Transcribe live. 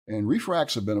And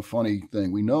refracts have been a funny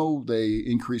thing. We know they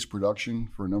increased production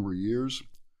for a number of years,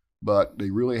 but they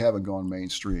really haven't gone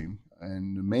mainstream.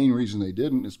 And the main reason they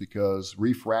didn't is because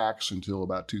refracts until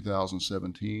about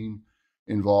 2017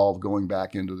 involved going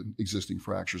back into the existing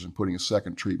fractures and putting a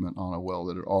second treatment on a well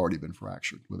that had already been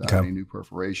fractured without any new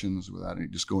perforations, without any,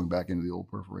 just going back into the old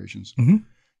perforations. Mm-hmm.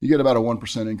 You get about a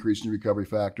 1% increase in recovery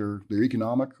factor. They're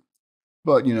economic,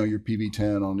 but your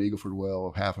PV10 on an Eagle Ford well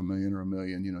of $500,000 or $1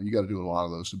 million, you got to do a lot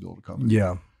of those to build a company.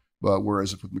 Yeah. But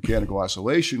whereas with mechanical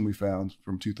isolation, we found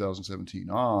from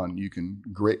 2017 on, you can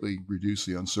greatly reduce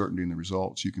the uncertainty in the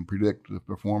results. You can predict the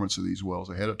performance of these wells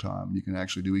ahead of time. You can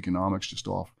actually do economics just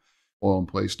off oil in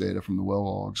place data from the well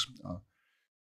logs.